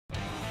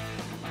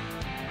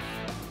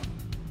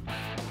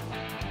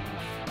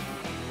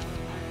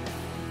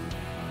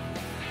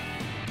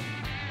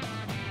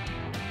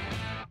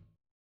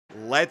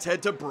Let's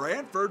head to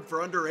Brantford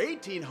for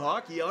under-18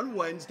 hockey on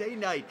Wednesday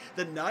night.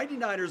 The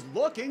 99ers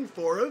looking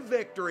for a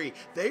victory.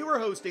 They were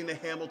hosting the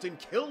Hamilton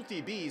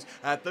Kilty Bees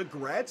at the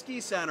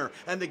Gretzky Centre,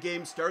 and the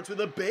game starts with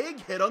a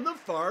big hit on the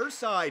far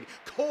side.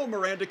 Cole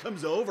Miranda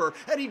comes over,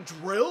 and he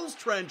drills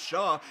Trent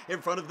Shaw in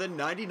front of the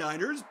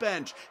 99ers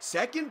bench.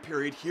 Second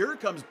period, here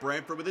comes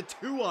Brantford with a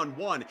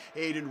 2-on-1.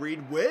 Aiden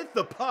Reed with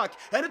the puck,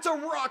 and it's a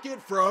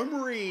rocket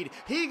from Reed.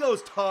 He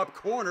goes top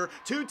corner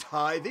to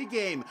tie the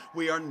game.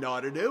 We are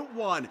knotted at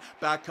 1.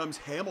 Back comes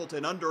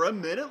Hamilton under a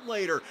minute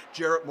later.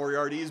 Jarrett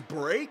Moriarty is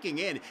breaking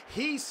in.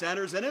 He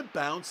centers and it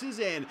bounces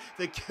in.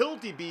 The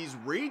Kilty Bees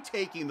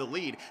retaking the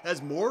lead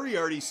as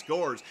Moriarty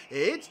scores.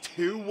 It's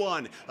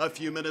 2-1. A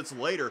few minutes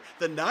later,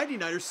 the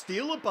 99ers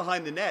steal it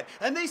behind the net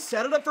and they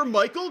set it up for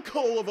Michael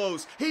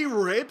Kolovos. He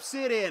rips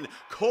it in.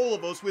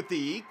 Kolovos with the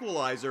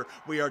equalizer.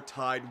 We are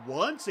tied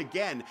once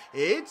again.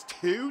 It's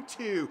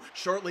 2-2.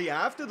 Shortly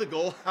after the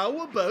goal,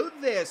 how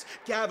about this?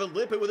 Gavin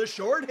Lippett with a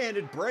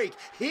shorthanded break.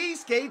 He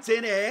skates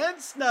in and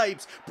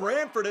snipes.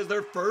 Brantford has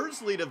their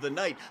first lead of the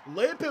night.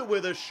 Lippett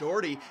with a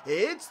shorty.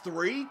 It's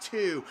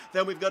 3-2.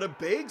 Then we've got a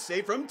big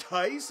save from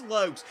Tice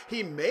Laux.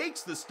 He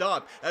makes the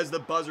stop as the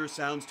buzzer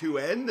sounds to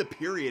end the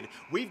period.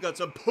 We've got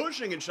some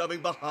pushing and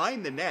shoving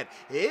behind the net.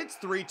 It's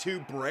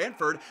 3-2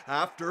 Brantford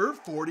after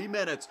 40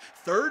 minutes.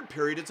 Third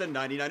period, it's a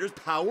 99ers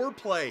power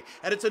play,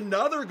 and it's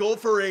another goal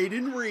for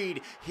Aiden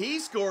Reed. He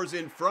scores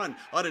in front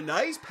on a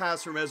nice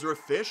pass from Ezra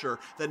Fisher.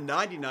 The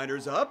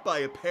 99ers up by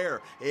a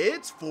pair.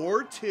 It's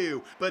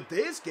 4-2. But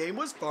this game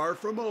was far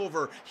from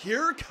over.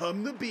 Here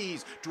come the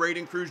Bees.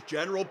 Drayden Cruz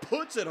General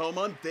puts it home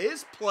on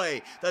this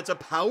play. That's a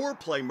power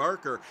play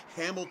marker.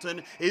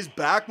 Hamilton is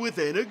back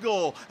within a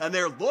goal, and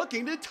they're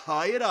looking to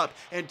tie it up.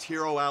 And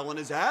Tiro Allen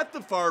is at the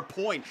far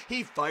point.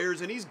 He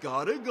fires and he's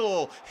got a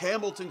goal.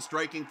 Hamilton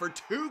striking for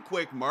 2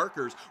 quick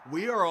markers.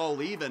 We are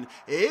all even.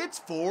 It's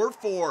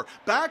 4-4.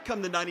 Back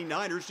come the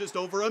 99ers just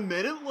over a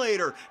minute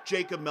later.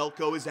 Jacob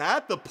Melko is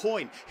at the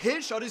point.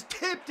 His shot is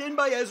tipped in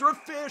by Ezra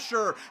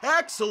Fisher.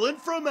 Excellent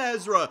from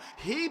Ezra.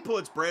 He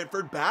puts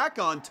Brantford back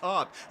on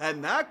top,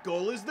 and that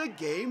goal is the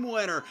game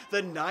winner.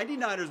 The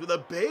 99ers with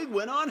a big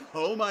win on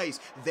home ice.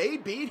 They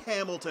beat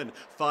Hamilton.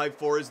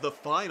 5-4 is the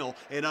final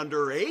in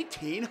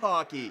under-18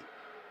 hockey.